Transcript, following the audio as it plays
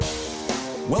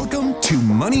Welcome to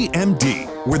Money MD,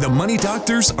 where the money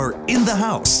doctors are in the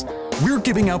house. We're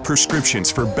giving out prescriptions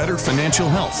for better financial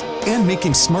health and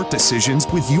making smart decisions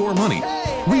with your money.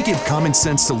 We give common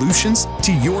sense solutions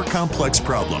to your complex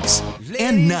problems.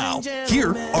 And now, here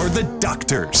are the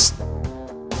doctors.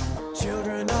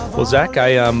 Well, Zach, I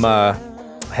am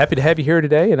happy to have you here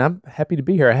today, and I'm happy to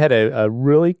be here. I had a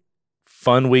really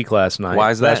fun week last night.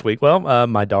 Why is that? Last week? Well,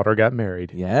 my daughter got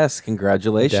married. Yes,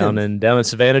 congratulations. Down in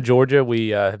Savannah, Georgia. We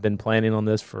have been planning on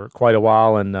this for quite a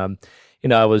while, and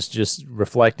I was just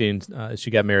reflecting.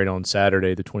 She got married on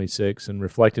Saturday, the 26th, and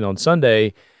reflecting on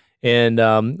Sunday. And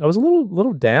I was a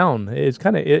little down. It's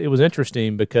it was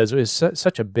interesting because it was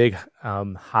such a big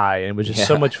high, and it was just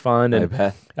so much fun.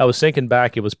 And I was thinking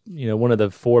back, it was one of the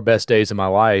 4 best days of my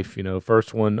life.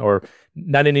 First one, or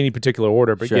not in any particular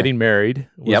order, but getting married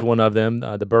was one of them.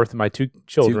 The birth of my 2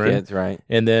 children, 2 kids, right?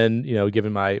 And then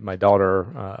giving my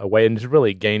daughter away, and just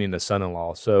really gaining a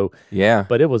son-in-law. So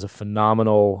but it was a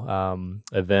phenomenal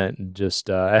event, and just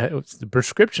it's the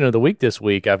prescription of the week this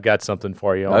week. I've got something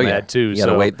for you on that too. You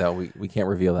gotta wait though. We can't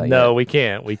reveal that yet. No, we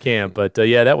can't. But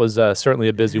that was certainly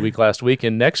a busy week last week.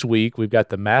 And next week we've got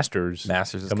the Masters.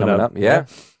 Masters is coming up. Yeah.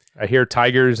 I hear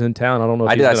Tiger's in town. I don't know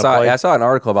if I saw an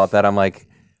article about that. I'm like,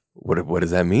 what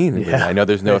does that mean? Yeah. I know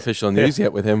there's no official news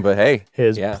yet with him, but hey,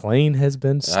 his plane has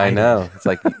been sighted. I know. It's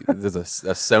like there's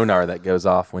a sonar that goes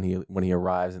off when he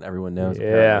arrives, and everyone knows.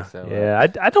 I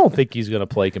don't think he's going to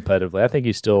play competitively. I think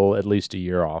he's still at least a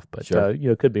year off, but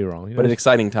could be wrong. But an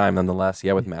exciting time nonetheless.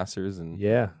 Yeah, with Masters and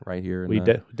right here. We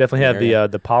definitely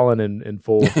have the pollen in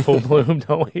full bloom,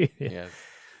 don't we? Yeah.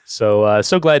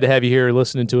 So glad to have you here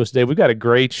listening to us today. We've got a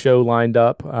great show lined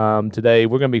up today.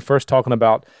 We're going to be first talking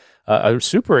about a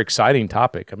super exciting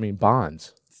topic. I mean,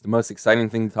 bonds. It's the most exciting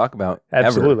thing to talk about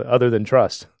Absolutely, ever. other than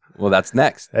trust. Well, that's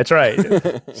next. That's right.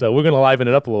 So we're going to liven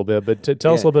it up a little bit, but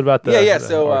tell us a little bit about that.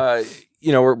 So,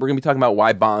 we're going to be talking about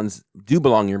why bonds do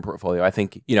belong in your portfolio. I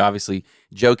think, obviously,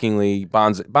 jokingly,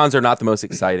 bonds are not the most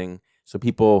exciting, so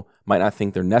people might not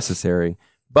think they're necessary.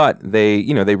 But they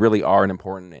really are an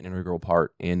important and integral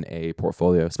part in a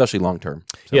portfolio, especially long term.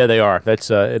 So. Yeah, they are. That's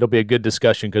it'll be a good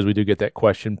discussion because we do get that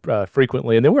question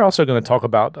frequently. And then we're also going to talk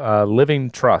about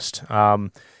living trust.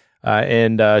 And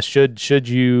should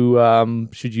you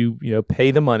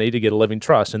pay the money to get a living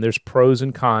trust? And there's pros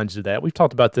and cons to that. We've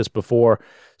talked about this before.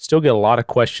 Still get a lot of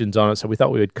questions on it, so we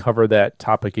thought we would cover that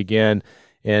topic again.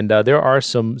 And there are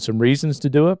some reasons to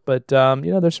do it, but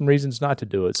there's some reasons not to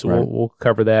do it. So we'll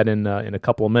cover that in a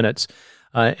couple of minutes.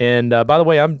 And by the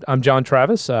way, I'm John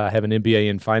Travis. I have an MBA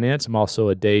in finance. I'm also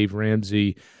a Dave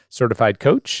Ramsey certified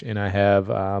coach, and I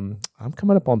have I'm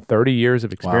coming up on 30 years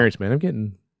of experience. Wow. Man, I'm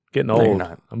getting old. No, you're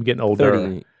not. I'm getting older.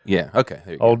 30, yeah. Okay.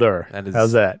 There you older. Go.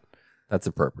 How's that? That's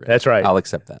appropriate. That's right. I'll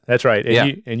accept that. That's right.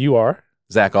 And you are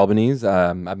Zach Albanese.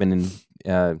 I've been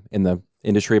in the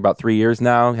industry about 3 years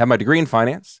now. Have my degree in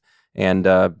finance, and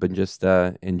been just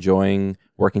enjoying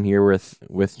working here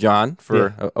with John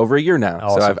for over a year now.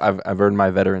 Awesome. So I've earned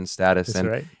my veteran status. That's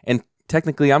right. And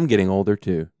technically, I'm getting older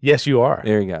too. Yes, you are.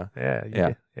 There you go.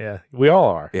 Yeah. We all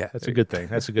are. Yeah, that's a good thing.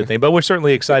 But we're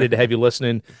certainly excited to have you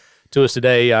listening to us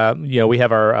today. We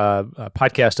have our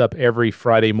podcast up every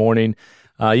Friday morning.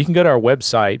 You can go to our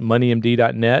website,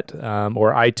 moneymd.net,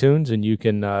 or iTunes, and you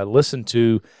can listen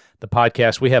to the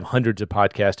podcast. We have hundreds of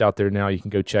podcasts out there now you can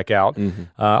go check out. Mm-hmm.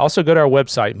 Also go to our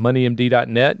website,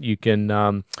 moneymd.net. You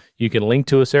can link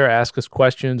to us there, ask us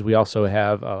questions. We also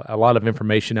have a lot of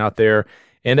information out there,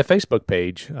 and a Facebook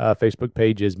page. Facebook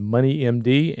page is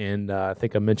MoneyMD, and I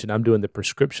think I mentioned I'm doing the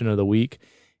prescription of the week,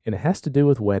 and it has to do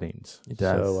with weddings. It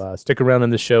does. So stick around in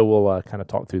the show. We'll kind of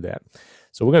talk through that.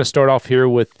 So we're going to start off here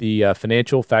with the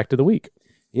financial fact of the week.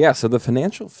 Yeah, so the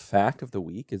financial fact of the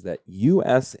week is that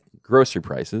U.S. grocery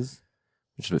prices,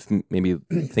 which maybe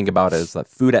think about as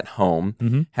food at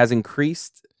home, has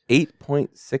increased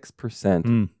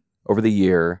 8.6% over the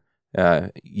year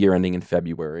ending in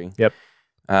February. Yep.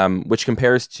 Which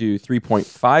compares to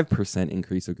 3.5%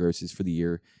 increase of groceries for the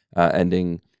year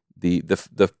ending the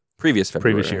previous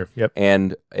February. Previous year, yep.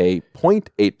 And a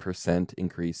 0.8%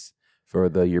 increase for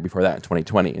the year before that in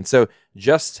 2020. And so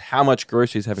just how much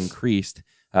groceries have increased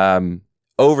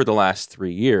over the last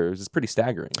 3 years is pretty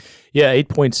staggering. Yeah,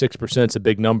 8.6% is a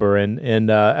big number. And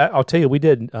I'll tell you, we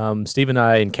did, Steve and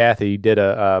I and Kathy did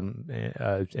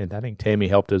and I think Tammy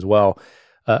helped as well,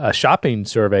 a shopping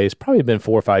survey. It's probably been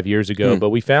 4 or 5 years ago, but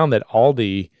we found that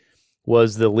Aldi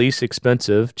was the least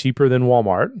expensive, cheaper than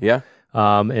Walmart. Yeah.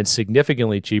 And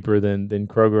significantly cheaper than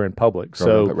Kroger and Publix.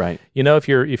 So, right. If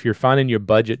you're finding your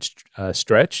budget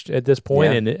stretched at this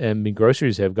point, and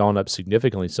groceries have gone up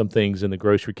significantly. Some things in the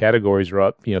grocery categories are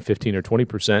up, 15 or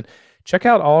 20%. check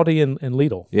out Aldi and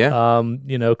Lidl. Yeah.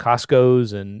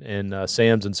 Costco's and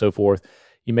Sam's and so forth.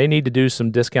 You may need to do some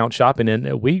discount shopping,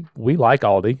 and we like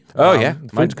Aldi. Oh yeah,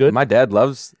 food's good. My dad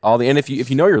loves Aldi, and if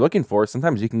you know what you're looking for,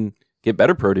 sometimes you can get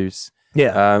better produce.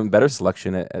 Yeah. Better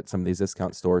selection at some of these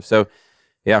discount stores. So,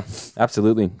 yeah,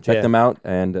 absolutely check them out,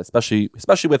 and especially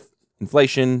with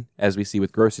inflation, as we see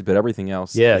with groceries, but everything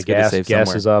else. Yeah, it's good to save gas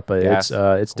somewhere. is up. Gas,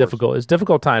 It's difficult. It's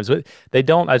difficult times. But they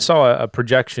don't. I saw a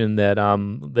projection that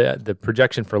the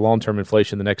projection for long term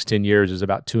inflation the next 10 years is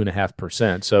about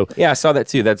 2.5%. So yeah, I saw that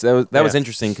too. That was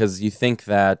interesting, because you think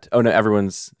that, oh no,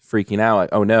 everyone's freaking out, like,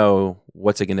 oh no,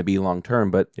 what's it going to be long term?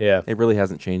 But yeah, it really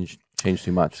hasn't changed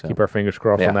too much. So. keep our fingers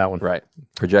crossed on that one. Right.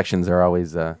 Projections are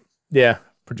always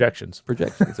projections.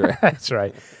 right. That's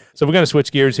right. So we're going to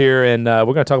switch gears here, and we're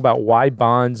going to talk about why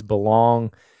bonds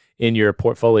belong in your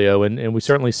portfolio. And we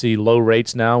certainly see low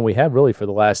rates now. We have really for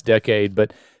the last decade,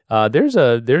 but there's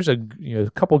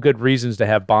a couple good reasons to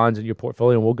have bonds in your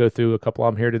portfolio, and we'll go through a couple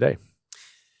of them here today.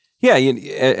 Yeah,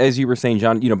 as you were saying,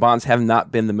 John, bonds have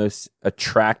not been the most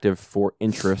attractive for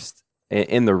interest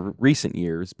in the recent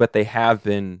years, but they have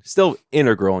been still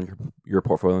integral in your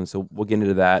portfolio, and so we'll get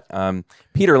into that.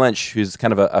 Peter Lynch, who's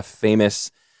kind of a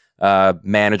famous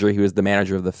manager, he was the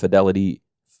manager of the Fidelity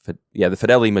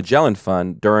Magellan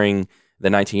Fund during the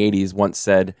 1980s, once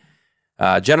said,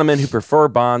 "Gentlemen who prefer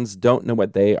bonds don't know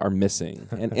what they are missing,"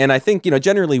 and I think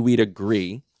generally we'd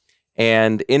agree.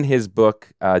 And in his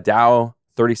book, Dow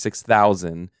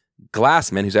 36,000,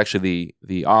 Glassman, who's actually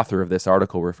the author of this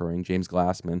article referring, James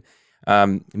Glassman,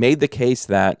 made the case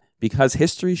that because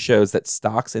history shows that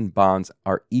stocks and bonds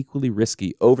are equally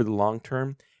risky over the long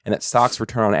term, and that stocks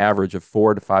return on average of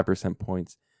 4 to 5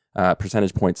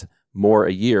 percentage points more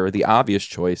a year, the obvious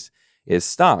choice is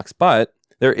stocks. But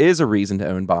there is a reason to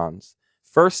own bonds.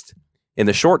 First, in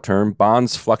the short term,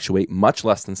 bonds fluctuate much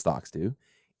less than stocks do,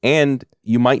 and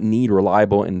you might need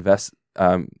reliable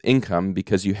income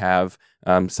because you have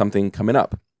something coming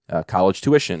up, college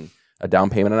tuition, a down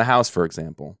payment on a house, for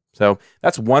example. So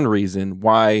that's one reason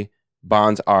why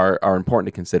bonds are important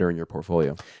to consider in your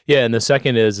portfolio. Yeah, and the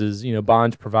second is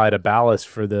bonds provide a ballast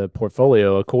for the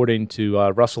portfolio. According to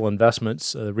Russell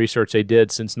Investments, research they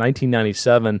did since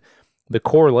 1997, the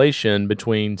correlation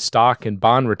between stock and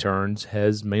bond returns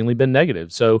has mainly been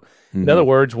negative. So, in other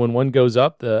words, when one goes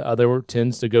up, the other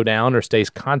tends to go down or stays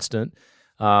constant.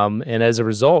 And as a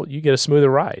result, you get a smoother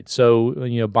ride. So,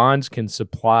 bonds can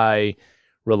supply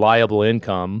reliable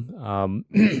income.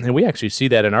 And we actually see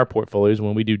that in our portfolios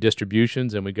when we do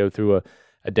distributions and we go through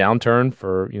a downturn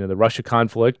for, the Russia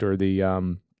conflict or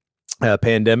the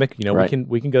pandemic. Right.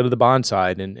 we can go to the bond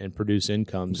side and produce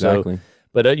income. Exactly. So,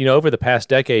 but over the past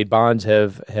decade, bonds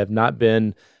have not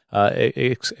been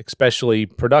especially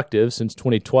productive. Since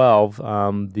 2012,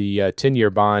 the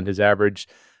 10-year bond has averaged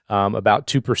about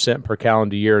 2% per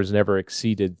calendar year, has never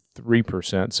exceeded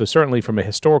 3%. So certainly from a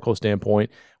historical standpoint,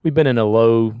 we've been in a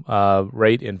low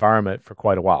rate environment for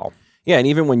quite a while. Yeah, and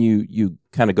even when you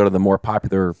kind of go to the more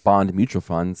popular bond mutual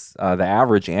funds, the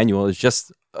average annual is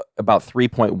just about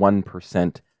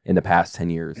 3.1% in the past 10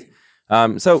 years.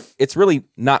 So it's really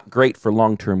not great for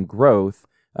long-term growth,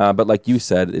 but like you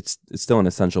said, it's still an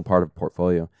essential part of a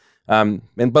portfolio.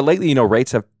 But lately,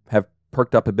 rates have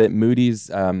perked up a bit.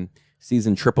 Moody's sees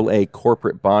an AAA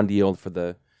corporate bond yield for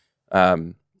the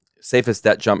safest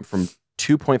debt jump from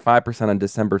 2.5% on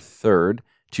December 3rd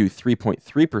to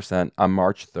 3.3% on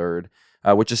March 3rd,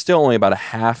 which is still only about a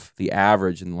half the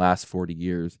average in the last 40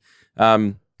 years.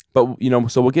 But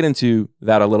so we'll get into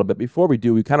that a little bit. Before we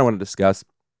do, we kind of want to discuss,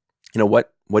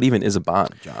 what even is a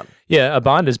bond, John? Yeah, a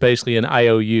bond is basically an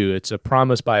IOU. It's a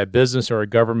promise by a business or a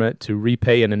government to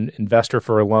repay an investor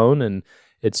for a loan, and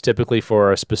it's typically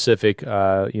for a specific,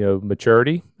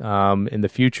 maturity in the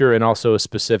future, and also a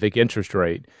specific interest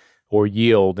rate or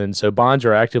yield. And so bonds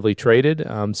are actively traded.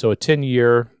 So a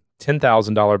 10-year,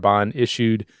 $10,000 bond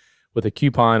issued with a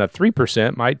coupon of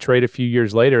 3% might trade a few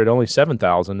years later at only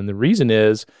 $7,000. And the reason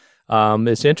is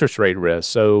it's interest rate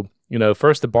risk. So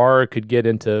first the borrower could get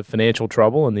into financial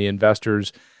trouble, and the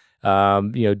investors,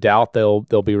 doubt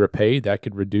they'll be repaid. That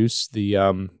could reduce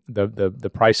the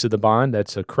price of the bond.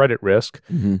 That's a credit risk.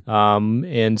 Mm-hmm.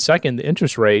 And second, the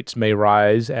interest rates may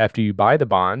rise after you buy the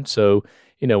bond. So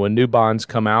when new bonds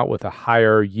come out with a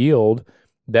higher yield,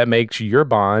 that makes your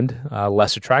bond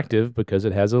less attractive because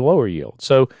it has a lower yield.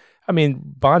 So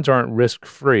bonds aren't risk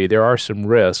free. There are some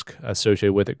risk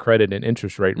associated with it, credit and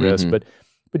interest rate risk, Mm-hmm.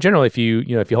 but generally, if you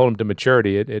hold them to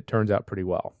maturity, it turns out pretty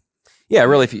well. Yeah,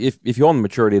 really. If you hold the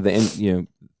maturity, the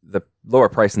lower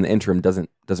price in the interim doesn't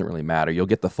really matter. You'll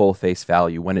get the full face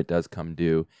value when it does come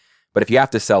due. But if you have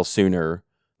to sell sooner,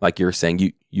 like you're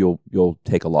saying, you'll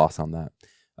take a loss on that.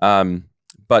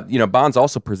 But bonds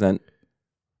also present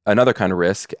another kind of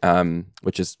risk,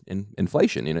 which is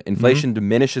inflation. Inflation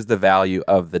diminishes the value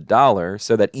of the dollar,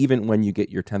 so that even when you get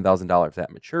your $10,000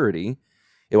 at maturity,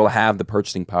 it will have the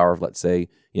purchasing power of, let's say,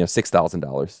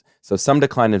 $6,000. So some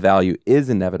decline in value is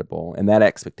inevitable, and that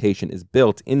expectation is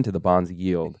built into the bond's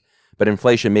yield. But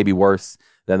inflation may be worse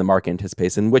than the market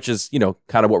anticipates, and which is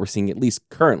kind of what we're seeing, at least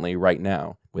currently right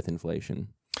now with inflation.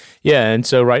 Yeah, and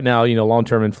so right now,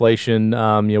 long-term inflation,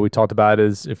 we talked about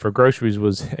is for groceries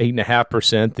was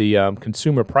 8.5%. The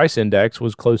consumer price index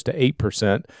was close to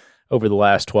 8% over the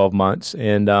last 12 months,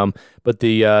 and but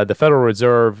the Federal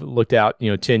Reserve looked out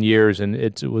 10 years, and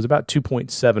it was about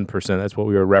 2.7%. That's what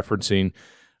we were referencing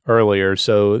earlier.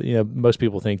 So most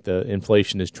people think the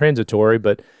inflation is transitory,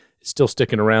 but it's still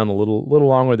sticking around a little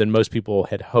longer than most people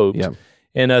had hoped. Yeah.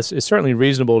 And it's certainly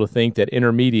reasonable to think that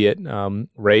intermediate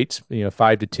rates,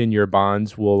 5 to 10 year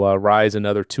bonds, will rise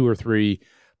another 2 or 3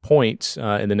 points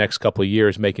in the next couple of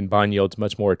years, making bond yields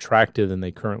much more attractive than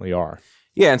they currently are.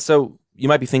 Yeah, and so you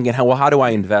might be thinking, how do I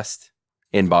invest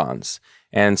in bonds?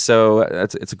 And so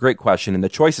it's a great question, and the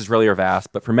choices really are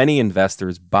vast. But for many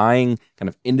investors, buying kind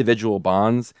of individual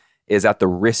bonds is at the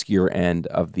riskier end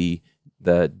of the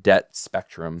debt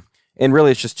spectrum, and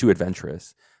really it's just too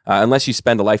adventurous. Unless you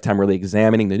spend a lifetime really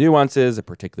examining the nuances of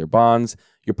particular bonds,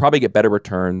 you'll probably get better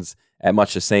returns at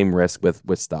much the same risk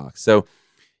with stocks. So,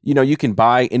 you can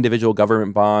buy individual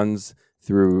government bonds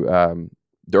through,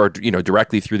 or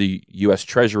directly through the U.S.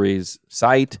 Treasury's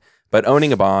site, but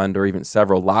owning a bond or even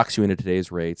several locks you into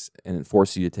today's rates and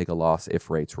forces you to take a loss if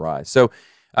rates rise. So,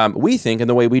 we think, and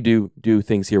the way we do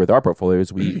things here with our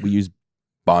portfolios, we use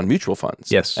bond mutual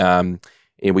funds. Yes. And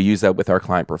we use that with our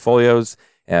client portfolios.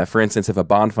 For instance, if a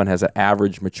bond fund has an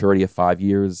average maturity of 5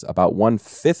 years, about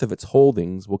 1/5 of its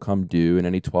holdings will come due in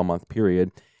any 12-month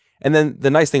period. And then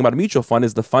the nice thing about a mutual fund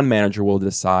is the fund manager will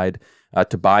decide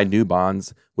to buy new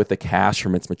bonds with the cash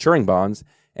from its maturing bonds.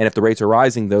 And if the rates are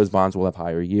rising, those bonds will have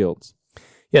higher yields.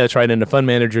 Yeah, that's right. And the fund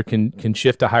manager can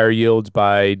shift to higher yields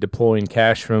by deploying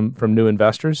cash from new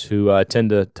investors who tend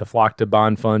to flock to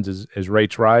bond funds as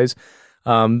rates rise.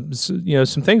 Some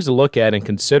things to look at and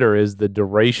consider is the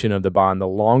duration of the bond. The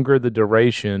longer the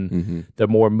duration, the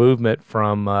more movement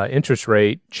from interest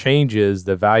rate changes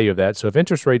the value of that. So if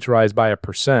interest rates rise by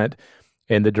 1%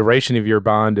 and the duration of your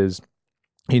bond is,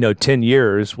 10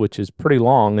 years, which is pretty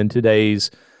long in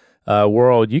today's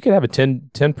world, you could have a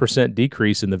 10%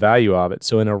 decrease in the value of it.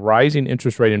 So in a rising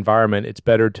interest rate environment, it's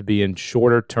better to be in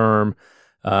shorter term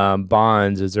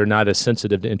bonds, as they're not as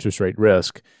sensitive to interest rate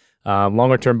risk.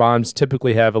 Longer term bonds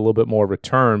typically have a little bit more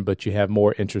return, but you have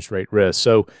more interest rate risk.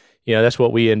 So, that's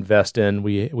what we invest in.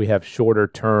 We have shorter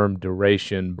term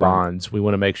duration bonds. Right. We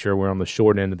want to make sure we're on the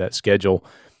short end of that schedule.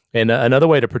 And another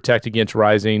way to protect against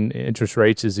rising interest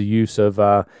rates is the use of,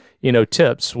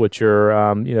 TIPS, which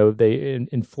are,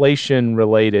 inflation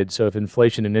related. So if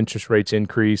inflation and interest rates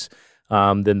increase,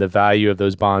 then the value of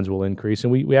those bonds will increase.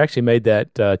 And we actually made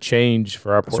that change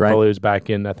for our portfolios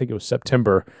back in, I think it was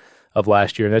September of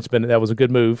last year, and that was a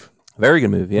good move. Very good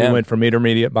move. Yeah, we went from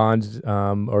intermediate bonds,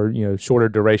 or shorter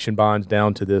duration bonds,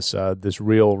 down to this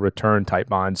real return type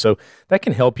bond. So that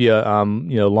can help you,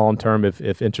 long term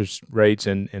if interest rates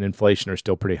and inflation are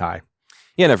still pretty high.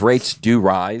 Yeah, and if rates do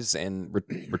rise and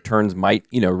returns might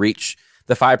reach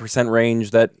the 5%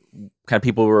 range that kind of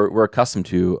people were accustomed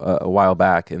to a while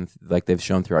back, and like they've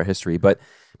shown through our history, but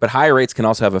higher rates can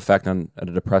also have effect on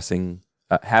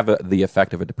the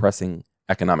effect of a depressing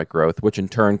economic growth, which in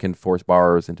turn can force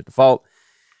borrowers into default,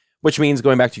 which means,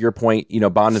 going back to your point,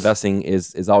 bond investing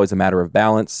is always a matter of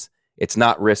balance. It's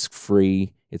not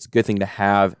risk-free. It's a good thing to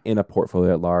have in a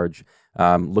portfolio at large,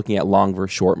 looking at long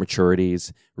versus short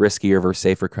maturities, riskier versus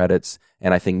safer credits,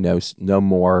 and I think no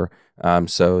more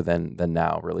so than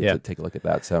now, really, to take a look at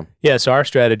that. So our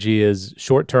strategy is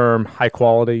short-term,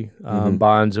 high-quality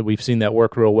bonds. We've seen that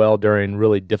work real well during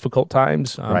really difficult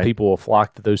times. People will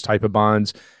flock to those type of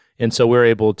bonds. And so we're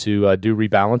able to do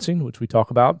rebalancing, which we talk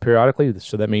about periodically.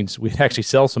 So that means we actually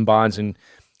sell some bonds and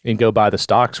go buy the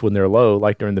stocks when they're low,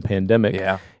 like during the pandemic.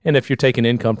 Yeah. And if you're taking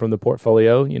income from the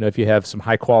portfolio, if you have some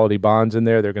high quality bonds in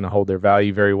there, they're going to hold their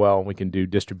value very well, and we can do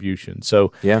distribution.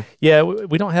 So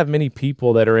we don't have many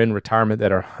people that are in retirement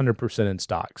that are 100% in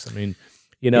stocks. I mean,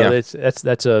 that's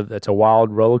a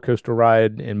wild roller coaster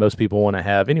ride, and most people want to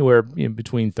have anywhere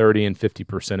between 30 and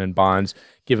 50% in bonds,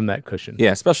 give them that cushion.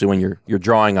 Yeah, especially when you're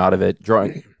drawing out of it,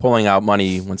 pulling out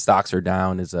money when stocks are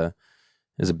down is a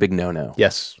big no-no.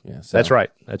 Yes, yeah, so.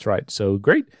 That's right. So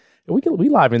great we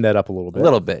livened that up a little bit. A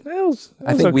little bit.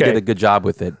 I think we okay. did a good job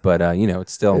with it, but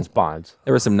it's still It's bonds.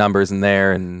 there were some numbers in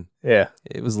there, and Yeah,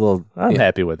 it was a little. I'm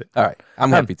happy with it. All right,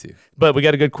 I'm happy too. But we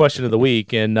got a good question of the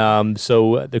week, and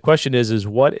so the question is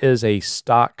what is a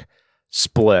stock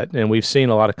split? And we've seen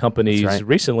a lot of companies That's right.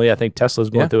 recently. I think Tesla's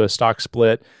going through a stock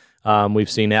split. We've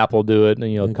seen Apple do it,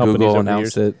 and companies Google over the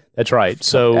announced years. it. That's right.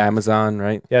 So Amazon,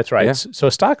 right? that's right. Yeah. So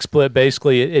a stock split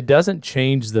basically it doesn't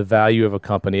change the value of a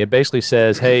company. It basically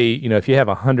says, hey, if you have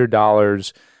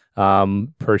 $100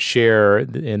 per share,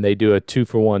 and they do a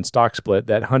 2-for-1 stock split,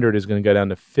 that 100 is going to go down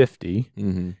to 50,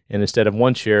 and instead of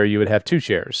one share, you would have 2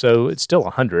 shares. So it's still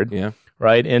 100, Yeah.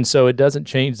 right? And so it doesn't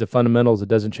change the fundamentals. It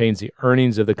doesn't change the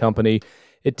earnings of the company.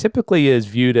 It typically is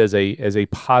viewed as a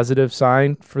positive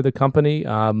sign for the company.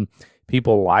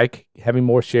 People like having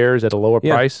more shares at a lower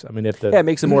price. I mean, if the it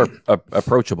makes it more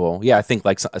approachable. Yeah, I think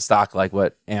like a stock like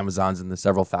what Amazon's in the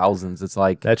several thousands. It's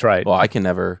like that's right. well, I can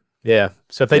never. Yeah.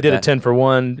 So if they did a that.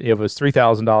 10-for-1, if it was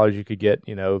 $3,000, you could get,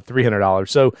 $300.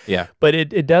 So, Yeah. but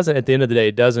it doesn't, at the end of the day,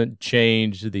 it doesn't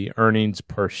change the earnings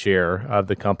per share of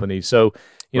the company. So,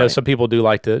 some people do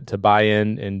like to buy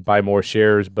in and buy more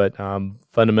shares, but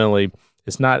fundamentally,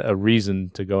 it's not a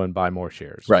reason to go and buy more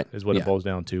shares. Right. Is what it boils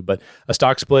down to. But a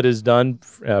stock split is done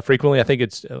frequently. I think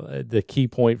it's the key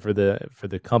point for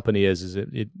the company is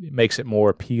it makes it more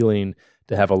appealing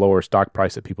to have a lower stock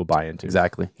price that people buy into.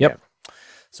 Exactly. Yep. Yeah.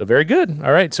 So very good.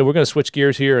 All right. So we're going to switch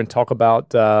gears here and talk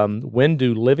about when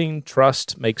do living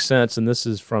trust make sense? And this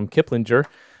is from Kiplinger.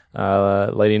 A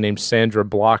lady named Sandra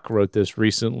Block wrote this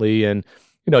recently. And,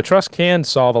 trust can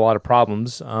solve a lot of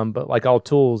problems, but like all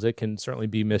tools, it can certainly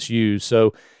be misused.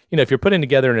 So, if you're putting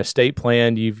together an estate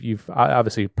plan, you've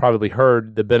obviously probably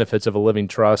heard the benefits of a living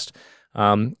trust.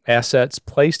 Assets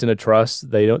placed in a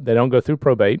trust, they don't go through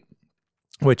probate,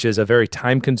 which is a very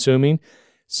time-consuming,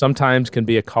 sometimes can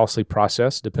be a costly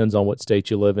process, depends on what state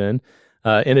you live in.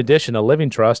 In addition, a living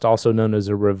trust, also known as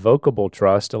a revocable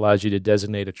trust, allows you to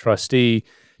designate a trustee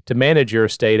to manage your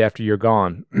estate after you're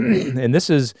gone. And this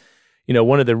is,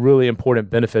 one of the really important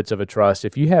benefits of a trust.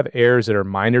 If you have heirs that are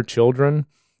minor children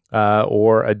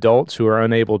or adults who are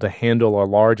unable to handle a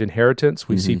large inheritance,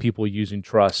 we see people using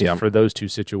trust for those two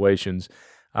situations.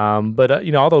 But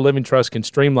although living trust can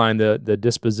streamline the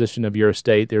disposition of your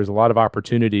estate, there's a lot of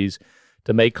opportunities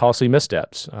to make costly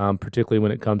missteps, particularly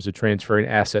when it comes to transferring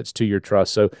assets to your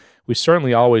trust. So we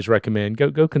certainly always recommend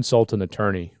go consult an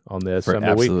attorney on this.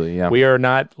 Absolutely, we are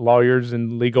not lawyers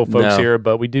and legal folks here,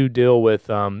 but we do deal with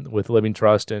living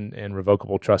trust and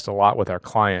revocable trust a lot with our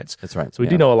clients. That's right. So we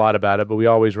do know a lot about it, but we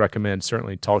always recommend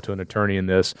certainly talk to an attorney in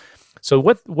this. So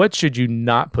what should you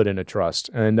not put in a trust?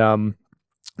 And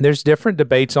there's different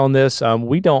debates on this.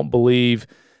 We don't believe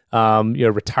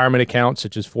retirement accounts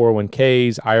such as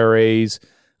 401ks, IRAs,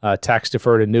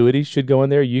 tax-deferred annuities should go in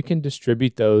there. You can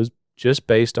distribute those just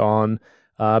based on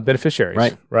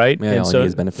beneficiaries, right? Yeah, and so he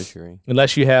is beneficiary.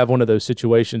 unless you have one of those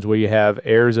situations where you have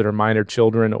heirs that are minor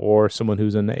children or someone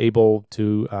who's unable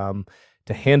to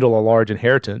handle a large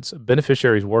inheritance,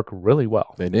 beneficiaries work really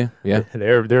well. They do, yeah.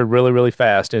 They're really, really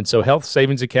fast. And so health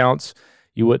savings accounts,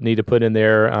 you wouldn't need to put in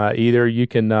there either. You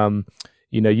can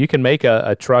you can make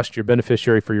a trust your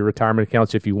beneficiary for your retirement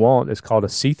accounts if you want. It's called a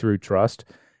see-through trust,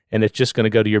 and it's just going to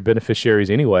go to your beneficiaries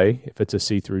anyway if it's a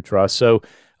see-through trust. So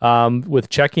with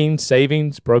checking,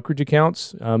 savings, brokerage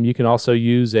accounts, you can also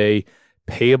use a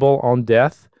payable on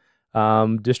death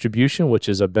distribution, which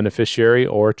is a beneficiary,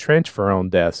 or transfer on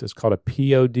death. It's called a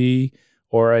POD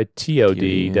or a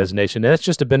TOD designation. And that's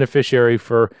just a beneficiary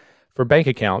for bank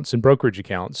accounts and brokerage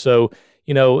accounts. So,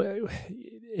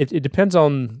 it depends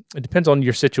on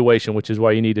your situation, which is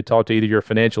why you need to talk to either your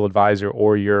financial advisor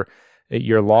or your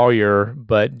lawyer.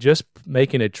 But just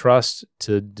making a trust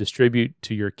to distribute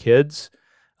to your kids,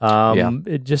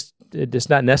 it's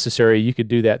not necessary. You could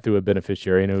do that through a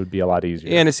beneficiary, and it would be a lot easier.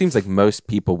 Yeah, and it seems like most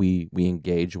people we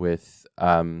engage with,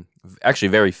 actually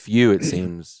very few, it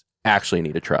seems, actually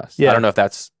need a trust. Yeah. I don't know if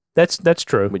that's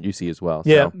true. what you see as well.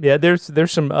 Yeah, so. yeah.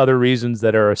 There's some other reasons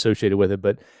that are associated with it,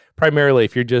 but primarily,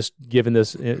 if you're just giving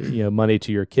this money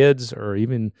to your kids or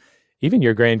even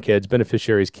your grandkids,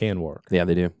 beneficiaries can work. Yeah,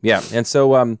 they do. Yeah, and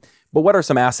so, but what are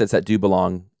some assets that do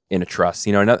belong in a trust?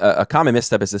 A common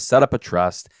misstep is to set up a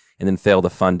trust and then fail to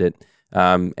fund it.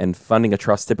 And funding a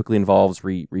trust typically involves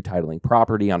retitling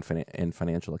property in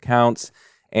financial accounts.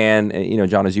 And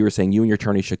John, as you were saying, you and your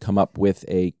attorney should come up with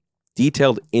a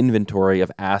detailed inventory of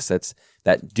assets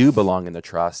that do belong in the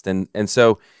trust. And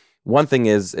so one thing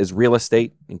is real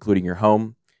estate, including your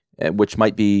home, which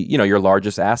might be, your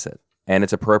largest asset. And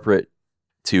it's appropriate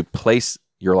to place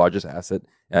your largest asset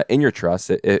in your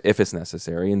trust if it's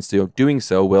necessary. And so doing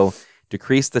so will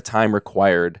decrease the time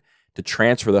required to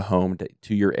transfer the home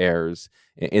to your heirs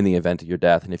in the event of your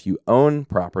death. And if you own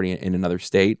property in another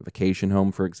state, vacation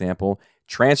home, for example,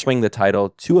 transferring the title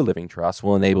to a living trust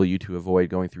will enable you to avoid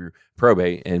going through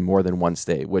probate in more than one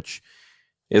state, which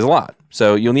is a lot.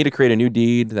 So you'll need to create a new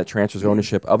deed that transfers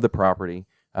ownership of the property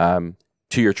to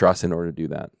your trust in order to do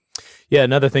that. Yeah,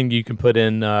 another thing you can put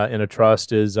in a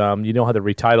trust is you don't have to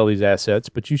retitle these assets,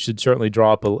 but you should certainly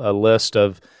draw up a list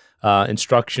of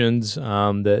instructions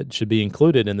that should be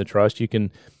included in the trust. You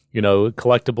can,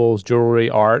 collectibles, jewelry,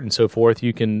 art, and so forth.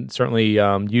 You can certainly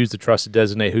use the trust to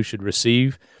designate who should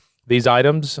receive these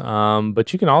items,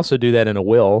 but you can also do that in a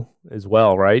will as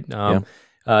well, right?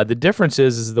 The difference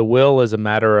is the will is a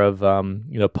matter of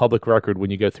public record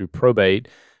when you go through probate.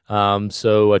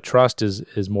 So a trust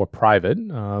is more private.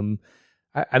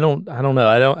 I don't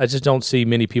know. I just don't see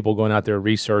many people going out there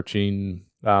researching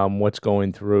what's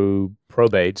going through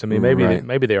probates. I mean,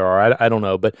 maybe there are. I don't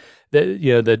know, but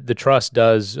the trust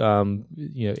does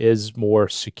is more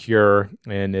secure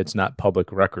and it's not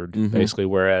public record basically,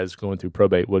 whereas going through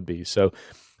probate would be. So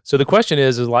the question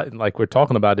is like we're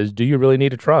talking about is, do you really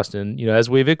need a trust? And as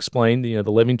we've explained, the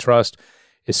living trust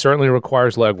certainly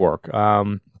requires legwork.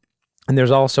 And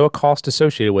there's also a cost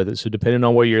associated with it. So depending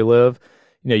on where you live,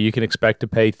 you can expect to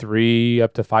pay $3,000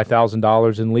 up to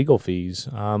 $5,000 in legal fees.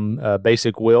 A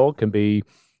basic will can be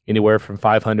anywhere from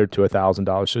 $500 to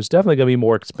 $1,000. So it's definitely going to be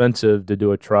more expensive to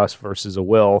do a trust versus a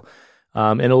will.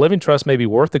 And a living trust may be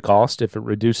worth the cost if it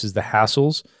reduces the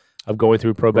hassles of going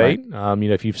through probate. Right.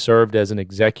 If you've served as an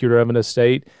executor of an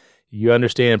estate, you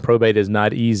understand probate is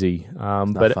not easy.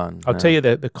 But fun, I'll tell you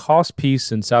that the cost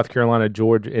piece in South Carolina,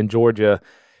 Georgia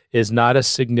is not a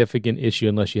significant issue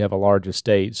unless you have a large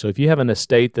estate. So if you have an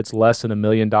estate that's less than $1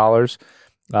 million,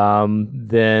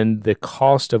 then the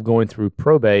cost of going through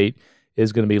probate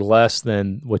is going to be less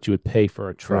than what you would pay for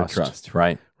a trust. For a trust,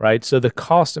 right. Right. So the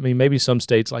cost, maybe some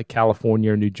states like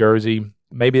California or New Jersey,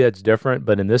 maybe that's different,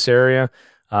 but in this area,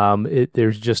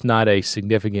 there's just not a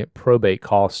significant probate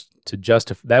cost to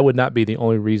justify. That would not be the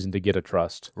only reason to get a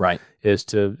trust. Right. Is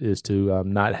to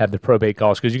not have the probate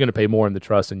cost, because you're going to pay more in the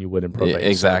trust than you would in probate. Yeah,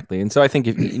 exactly. So. And so I think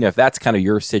if that's kind of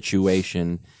your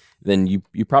situation, then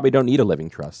you probably don't need a living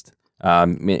trust.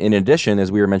 In addition,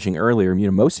 as we were mentioning earlier,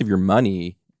 most of your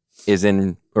money is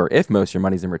in, or if most of your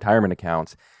money is in retirement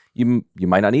accounts, you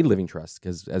might not need a living trust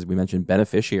because, as we mentioned,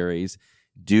 beneficiaries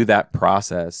do that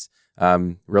process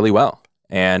really well.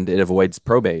 And it avoids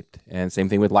probate. And same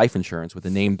thing with life insurance. With a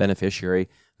named beneficiary,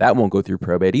 that won't go through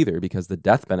probate either because the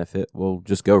death benefit will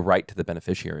just go right to the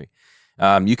beneficiary.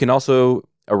 You can also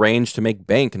arrange to make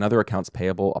bank and other accounts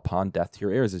payable upon death to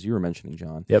your heirs, as you were mentioning,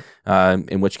 John. Yep.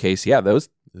 In which case, those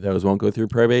won't go through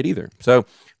probate either. So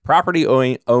property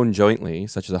owned jointly,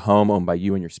 such as a home owned by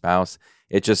you and your spouse,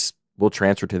 it just will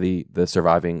transfer to the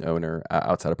surviving owner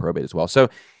outside of probate as well. So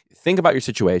think about your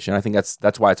situation. I think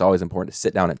that's why it's always important to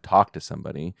sit down and talk to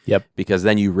somebody. Yep. Because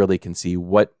then you really can see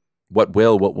what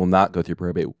will not go through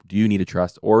probate. Do you need a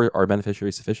trust, or are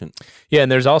beneficiaries sufficient? Yeah,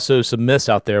 and there's also some myths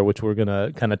out there which we're going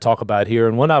to kind of talk about here.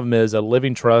 And one of them is a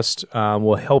living trust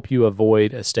will help you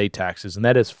avoid estate taxes, and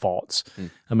that is false.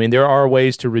 There are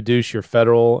ways to reduce your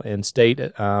federal and state,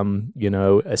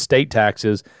 estate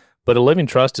taxes, but a living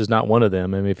trust is not one of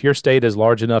them. If your state is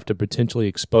large enough to potentially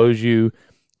expose you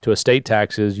to estate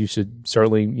taxes, you should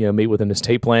certainly meet with an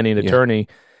estate planning attorney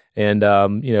and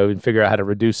figure out how to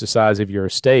reduce the size of your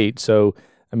estate. So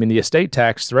the estate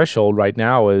tax threshold right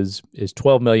now is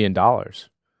 $12 million,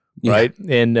 right?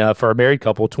 And for a married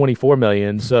couple, $24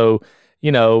 million. So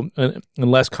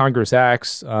unless Congress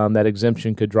acts, that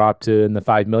exemption could drop to in the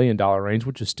 $5 million range,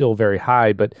 which is still very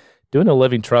high. But doing a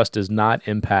living trust does not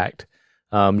impact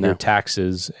your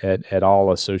taxes at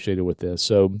all associated with this.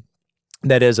 So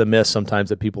that is a myth sometimes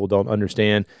that people don't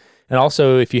understand. And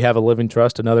also, if you have a living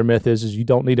trust, another myth is you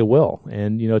don't need a will.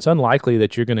 And, it's unlikely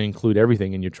that you're going to include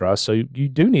everything in your trust. So you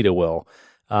do need a will.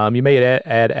 You may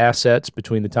add assets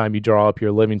between the time you draw up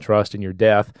your living trust and your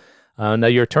death. Now,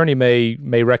 your attorney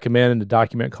may recommend a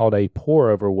document called a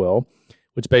pour-over will,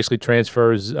 which basically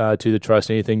transfers to the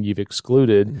trust anything you've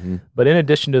excluded. Mm-hmm. But in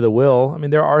addition to the will,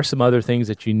 there are some other things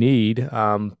that you need,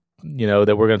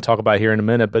 that we're going to talk about here in a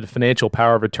minute, but financial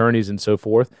power of attorneys and so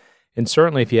forth. And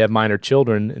certainly if you have minor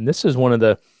children, and this is one of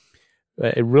the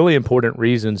really important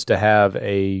reasons to have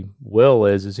a will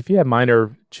is if you have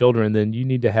minor children, then you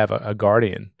need to have a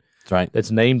guardian. That's right.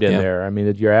 That's named in there.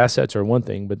 Your assets are one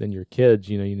thing, but then your kids,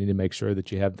 you need to make sure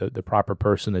that you have the proper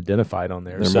person identified on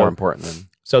there. They're more important than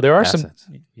So there are assets.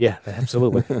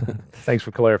 Absolutely. Thanks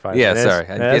for clarifying. Yeah, sorry.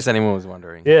 In case anyone was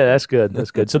wondering. Yeah, that's good.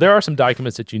 That's good. So there are some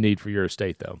documents that you need for your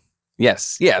estate, though.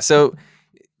 Yes. Yeah. So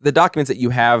the documents that you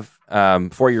have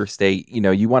for your estate,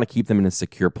 you want to keep them in a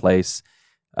secure place,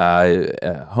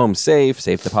 home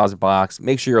safe deposit box.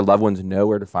 Make sure your loved ones know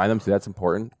where to find them. So that's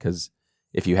important, because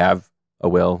if you have a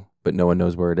will but no one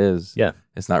knows where it is,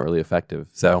 it's not really effective.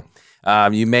 So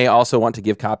you may also want to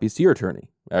give copies to your attorney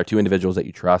or to individuals that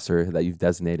you trust or that you've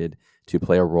designated to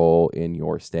play a role in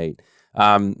your estate.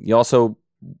 You also,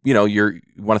 you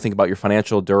want to think about your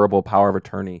financial durable power of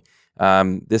attorney.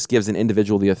 This gives an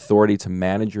individual the authority to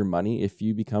manage your money if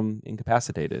you become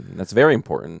incapacitated. And that's very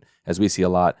important, as we see a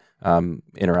lot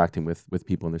interacting with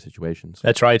people in their situations.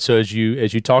 That's right. So as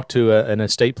you talk to an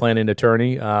estate planning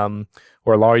attorney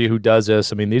or a lawyer who does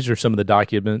this, I mean, these are some of the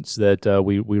documents that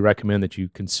we recommend that you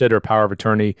consider: power of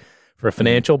attorney for a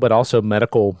financial, but also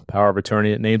medical power of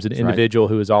attorney. It names an individual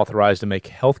who is authorized to make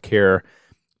healthcare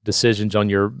decisions on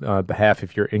your behalf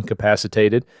if you're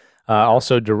incapacitated.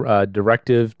 Also,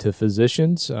 directive to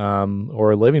physicians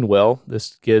or a living will.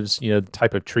 This gives the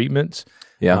type of treatments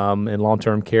and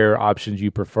long-term care options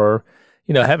you prefer.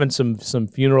 Having some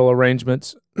funeral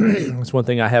arrangements. That's one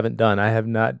thing I haven't done. I have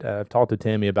not talked to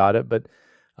Tammy about it, but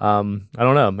I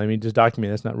don't know. I mean, just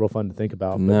document. That's not real fun to think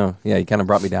about. No, you kind of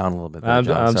brought me down a little bit there,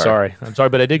 I'm sorry,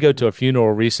 but I did go to a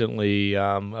funeral recently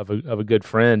of a good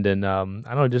friend, and I don't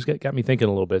know, it just got me thinking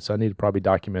a little bit. So I need to probably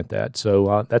document that.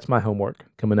 So that's my homework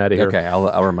coming out of here. Okay,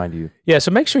 I'll remind you. Yeah,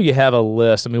 so make sure you have a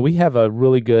list. I mean, we have a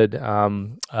really good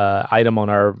item on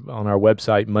our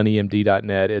website,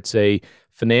 moneymd.net. It's a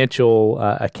financial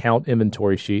account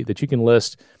inventory sheet that you can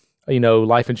list,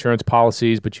 life insurance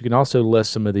policies, but you can also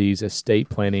list some of these estate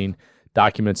planning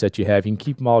documents that you have. You can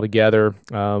keep them all together.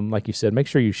 Like you said, make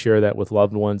sure you share that with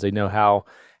loved ones. They know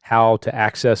how to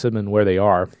access them and where they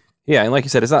are. Yeah, and like you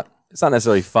said, it's not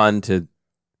necessarily fun to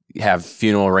have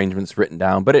funeral arrangements written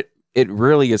down, but it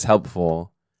really is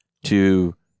helpful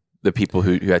to the people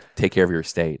who have to take care of your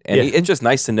estate. And it's just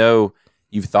nice to know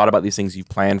you've thought about these things, you've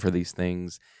planned for these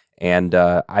things. And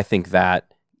I think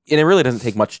that, and it really doesn't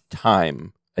take much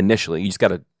time initially. You just got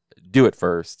to do it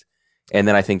first, and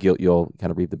then I think you'll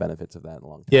kind of reap the benefits of that in the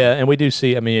long term. Yeah, and we do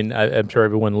see. I mean, I'm sure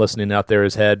everyone listening out there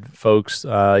has had folks,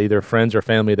 either friends or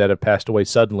family, that have passed away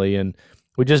suddenly, and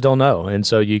we just don't know. And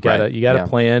so you gotta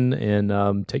plan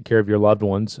and take care of your loved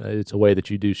ones. It's a way that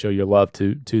you do show your love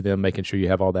to them, making sure you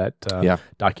have all that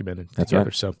documented together.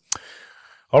 Right. So,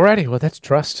 alrighty, well, that's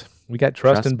trust. We got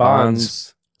trust and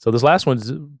bonds. So this last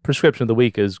one's prescription of the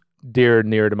week is dear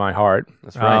and near to my heart.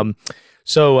 That's right.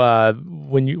 So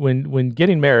when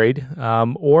getting married,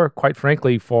 or quite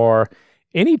frankly for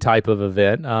any type of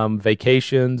event,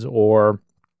 vacations or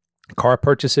car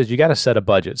purchases, you got to set a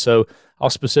budget. So I'll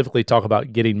specifically talk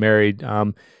about getting married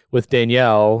with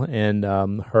Danielle and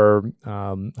her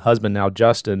husband, now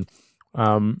Justin.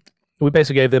 We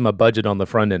basically gave them a budget on the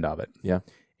front end of it. Yeah.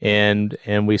 And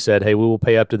we said, hey, we will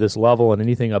pay up to this level, and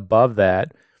anything above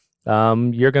that,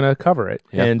 you're going to cover it.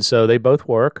 Yep. And so they both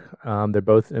work. They're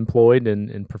both employed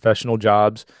in professional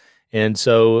jobs. And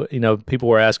so, people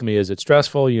were asking me, is it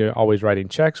stressful? You're always writing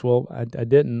checks. Well, I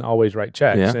didn't always write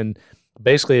checks. Yeah. And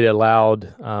basically it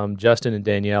allowed Justin and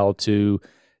Danielle to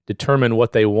determine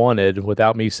what they wanted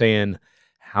without me saying,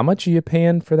 how much are you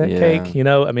paying for that cake?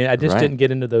 I just didn't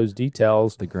get into those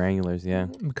details. The granulars,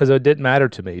 because it didn't matter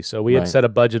to me. So we had set a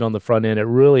budget on the front end. It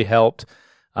really helped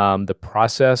the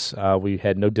process. We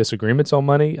had no disagreements on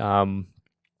money. I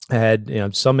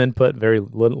had some input, very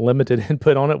limited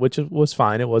input on it, which was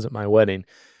fine. It wasn't my wedding.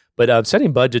 But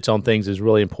setting budgets on things is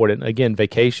really important. Again,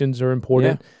 vacations are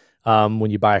important. Yeah.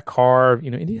 When you buy a car,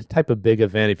 any type of big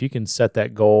event, if you can set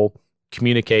that goal,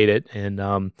 communicate it,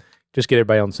 and just get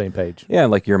everybody on the same page. Yeah,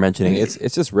 like you were mentioning, it's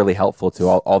just really helpful to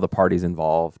all the parties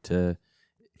involved to,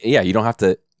 you don't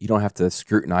have to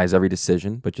scrutinize every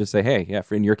decision, but just say, hey,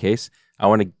 in your case, I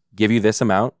want to give you this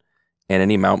amount, and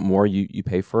any amount more you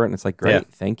pay for it. And it's like, great,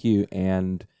 thank you.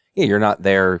 And you're not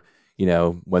there,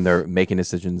 when they're making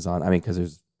decisions on, because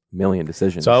there's a million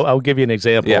decisions. So I'll give you an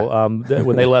example. Yeah.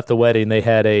 When they left the wedding, they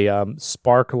had a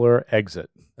sparkler exit.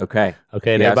 Okay. And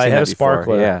everybody had a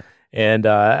sparkler. Yeah. And,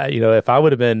 if I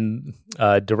would have been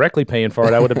directly paying for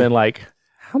it, I would have been like,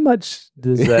 how much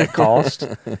does that cost?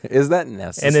 Is that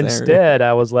necessary? And instead,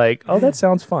 I was like, oh, that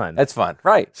sounds fun. That's fun.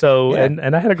 Right. So,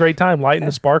 and I had a great time lighting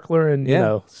the sparkler and,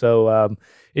 so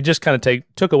it just kind of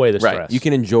took away the stress. Right. You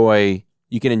can enjoy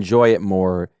it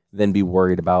more than be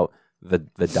worried about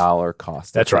the dollar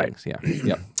cost. That's right. Yeah.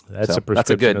 Yep. That's a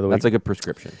prescription of the week. That's a good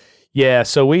prescription. Yeah,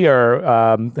 so we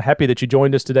are happy that you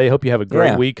joined us today. Hope you have a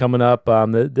great week coming up.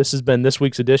 This has been this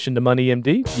week's edition to Money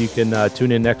MD. You can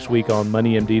tune in next week on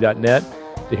moneymd.net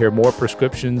to hear more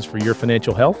prescriptions for your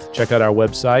financial health. Check out our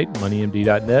website,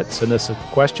 moneymd.net. Send us a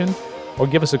question or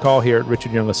give us a call here at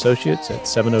Richard Young Associates at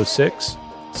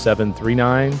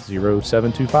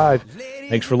 877-339-0725.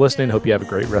 Thanks for listening. Hope you have a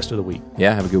great rest of the week.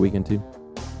 Yeah, have a good weekend too.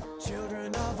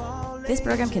 This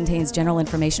program contains general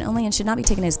information only and should not be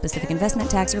taken as specific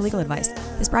investment, tax, or legal advice.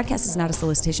 This broadcast is not a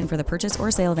solicitation for the purchase or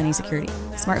sale of any security.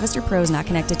 SmartVestor Pro is not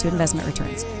connected to investment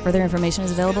returns. Further information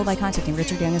is available by contacting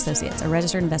Richard Young Associates, a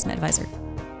registered investment advisor.